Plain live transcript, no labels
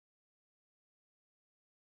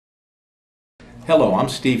Hello, I'm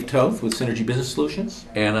Steve Toth with Synergy Business Solutions.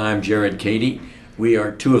 And I'm Jared Cady. We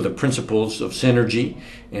are two of the principals of Synergy,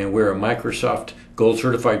 and we're a Microsoft Gold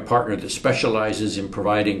Certified partner that specializes in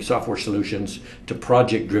providing software solutions to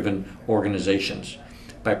project-driven organizations.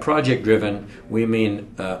 By project-driven, we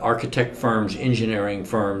mean architect firms, engineering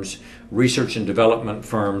firms, research and development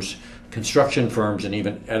firms, construction firms, and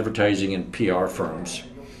even advertising and PR firms.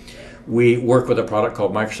 We work with a product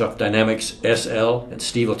called Microsoft Dynamics SL, and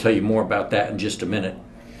Steve will tell you more about that in just a minute.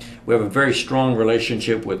 We have a very strong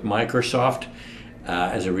relationship with Microsoft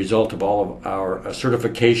as a result of all of our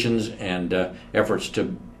certifications and efforts to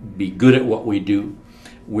be good at what we do.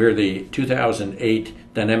 We're the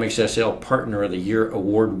 2008 Dynamics SL Partner of the Year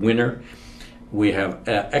Award winner. We have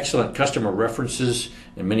excellent customer references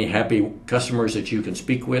and many happy customers that you can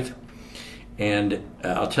speak with. And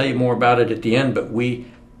I'll tell you more about it at the end, but we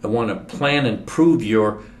want to plan and prove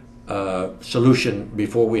your solution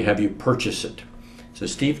before we have you purchase it. So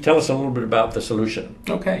Steve, tell us a little bit about the solution.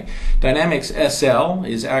 Okay. Dynamics SL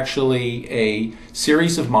is actually a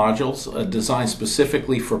series of modules designed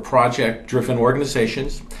specifically for project-driven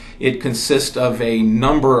organizations. It consists of a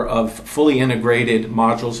number of fully integrated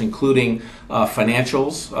modules, including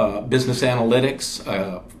financials, business analytics,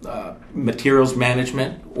 materials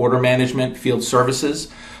management, order management, field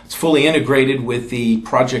services. It's fully integrated with the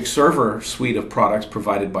Project Server suite of products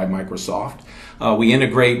provided by Microsoft. We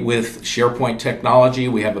integrate with SharePoint technology.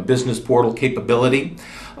 We have a business portal capability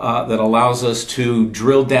that allows us to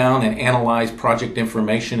drill down and analyze project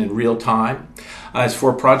information in real time. As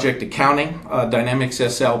for project accounting, Dynamics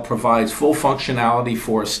SL provides full functionality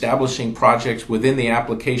for establishing projects within the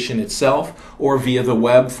application itself or via the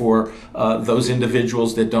web for those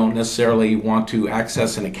individuals that don't necessarily want to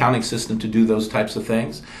access an accounting system to do those types of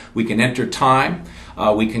things. We can enter time,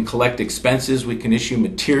 we can collect expenses, we can issue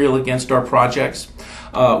material against our projects.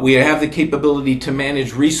 We have the capability to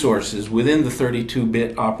manage resources within the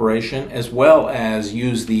 32-bit operation, as well as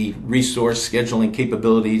use the resource scheduling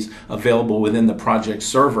capabilities available within the Project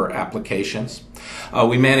Server applications.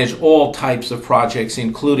 We manage all types of projects,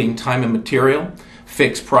 including time and material,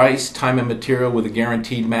 fixed price, time and material with a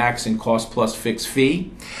guaranteed max, and cost plus fixed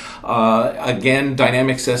fee. Again,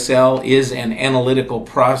 Dynamics SL is an analytical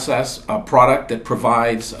process, a product that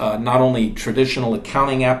provides not only traditional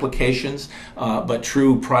accounting applications, but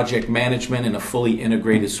true project management in a fully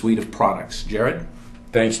integrated suite of products. Jared?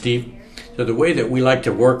 Thanks, Steve. So the way that we like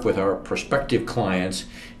to work with our prospective clients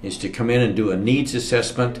is to come in and do a needs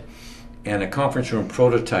assessment and a conference room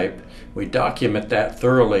prototype. We document that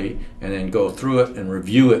thoroughly and then go through it and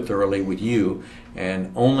review it thoroughly with you.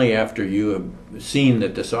 And only after you have seen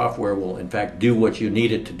that the software will in fact do what you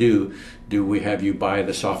need it to do we have you buy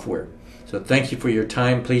the software. So thank you for your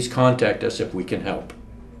time. Please contact us if we can help.